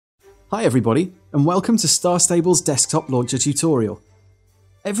Hi everybody, and welcome to Star Stable's desktop launcher tutorial.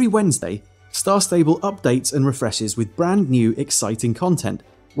 Every Wednesday, Star Stable updates and refreshes with brand new, exciting content,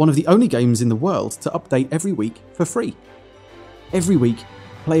 one of the only games in the world to update every week for free. Every week,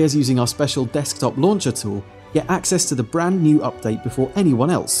 players using our special desktop launcher tool get access to the brand new update before anyone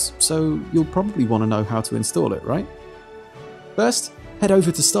else, so you'll probably want to know how to install it, right? First, head over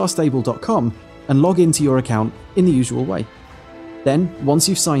to starstable.com and log into your account in the usual way. Then, once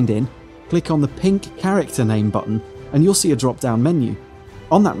you've signed in, click on the pink character name button and you'll see a drop-down menu.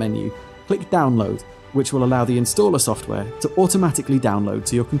 On that menu, click Download, which will allow the installer software to automatically download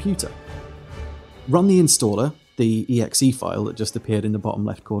to your computer. Run the installer, the exe file that just appeared in the bottom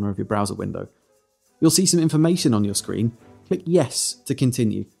left corner of your browser window. You'll see some information on your screen. Click Yes to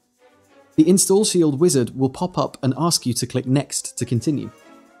continue. The Install Shield wizard will pop up and ask you to click Next to continue.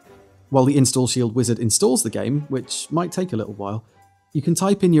 While the Install Shield wizard installs the game, which might take a little while, you can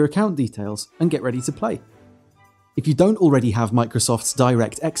type in your account details and get ready to play. If you don't already have Microsoft's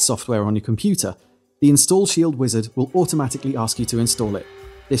DirectX software on your computer, the Install Shield wizard will automatically ask you to install it.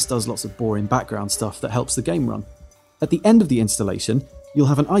 This does lots of boring background stuff that helps the game run. At the end of the installation, you'll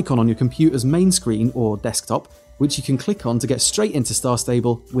have an icon on your computer's main screen or desktop, which you can click on to get straight into Star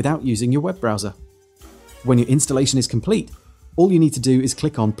Stable without using your web browser. When your installation is complete, all you need to do is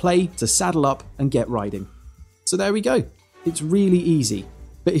click on play to saddle up and get riding. So there we go. It's really easy,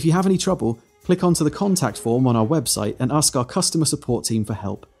 but if you have any trouble, click onto the contact form on our website and ask our customer support team for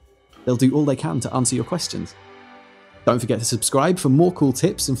help. They'll do all they can to answer your questions. Don't forget to subscribe for more cool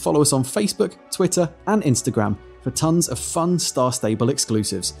tips and follow us on Facebook, Twitter and Instagram for tons of fun Star Stable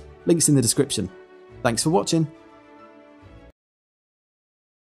exclusives. Links in the description. Thanks for watching.